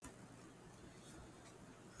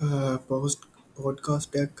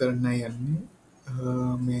post කරන්න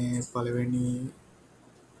යන්නේ මේ පළවෙනි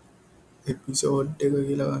එපිසෝඩ් එක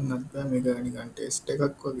කියලා ගන්නත් බෑ මේක නිකන් ටෙස්ට්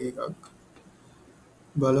එකක් වගේ එකක්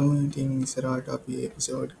බලමු ඉතින් ඉස්සරහට අපි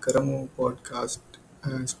එපිසෝඩ් කරමු පොඩ්කාස්ට්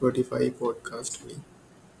Spotify පොඩ්කාස්ට් වලින්